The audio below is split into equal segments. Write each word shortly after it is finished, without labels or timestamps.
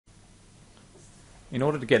In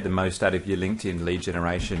order to get the most out of your LinkedIn lead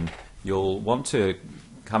generation, you'll want to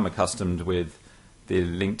become accustomed with the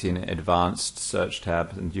LinkedIn Advanced Search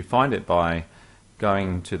tab, and you find it by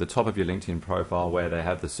going to the top of your LinkedIn profile where they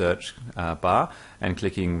have the search bar and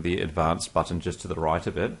clicking the Advanced button just to the right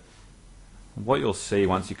of it. What you'll see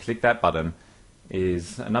once you click that button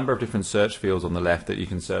is a number of different search fields on the left that you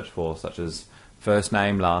can search for, such as first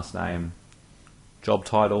name, last name, job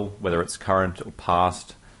title, whether it's current or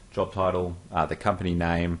past job title, the company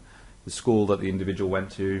name, the school that the individual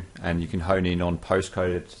went to, and you can hone in on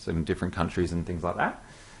postcodes in different countries and things like that.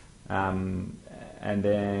 And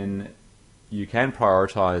then you can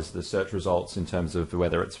prioritize the search results in terms of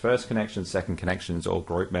whether it's first connections, second connections, or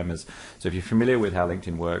group members. So if you're familiar with how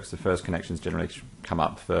LinkedIn works, the first connections generally come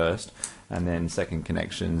up first, and then second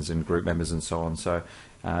connections and group members and so on. So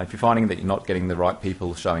if you're finding that you're not getting the right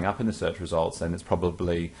people showing up in the search results, then it's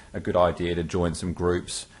probably a good idea to join some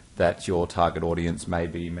groups that your target audience may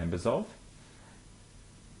be members of.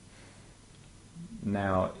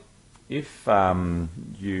 Now, if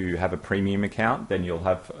you have a premium account, then you'll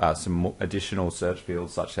have some additional search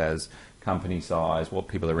fields such as company size, what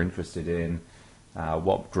people are interested in,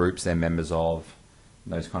 what groups they're members of,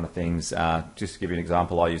 those kind of things. Just to give you an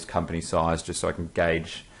example, I use company size just so I can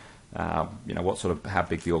gauge what sort of how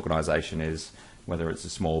big the organisation is, whether it's a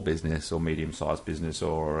small business or medium-sized business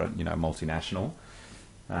or multinational.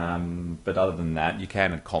 But other than that, you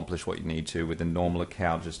can accomplish what you need to with a normal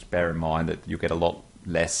account. Just bear in mind that you'll get a lot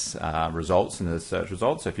less results in the search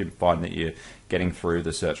results. So if you find that you're getting through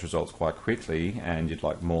the search results quite quickly and you'd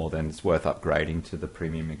like more, then it's worth upgrading to the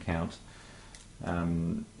premium account.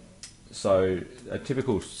 So a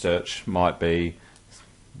typical search might be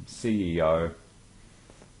CEO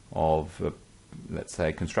of, let's say,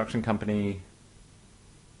 a construction company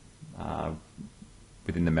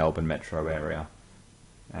within the Melbourne metro area.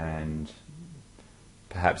 And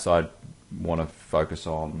perhaps I'd want to focus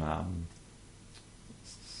on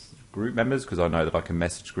group members, because I know that I can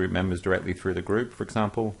message group members directly through the group, for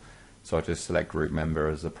example. So I just select group member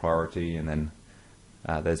as a priority, and then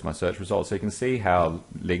there's my search results. So you can see how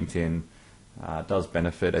LinkedIn does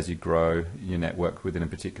benefit as you grow your network within a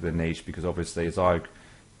particular niche, because obviously as I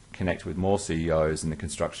connect with more CEOs in the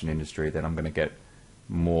construction industry, then I'm going to get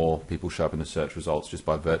more people show up in the search results just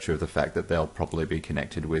by virtue of the fact that they'll probably be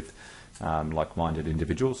connected with like-minded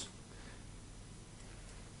individuals.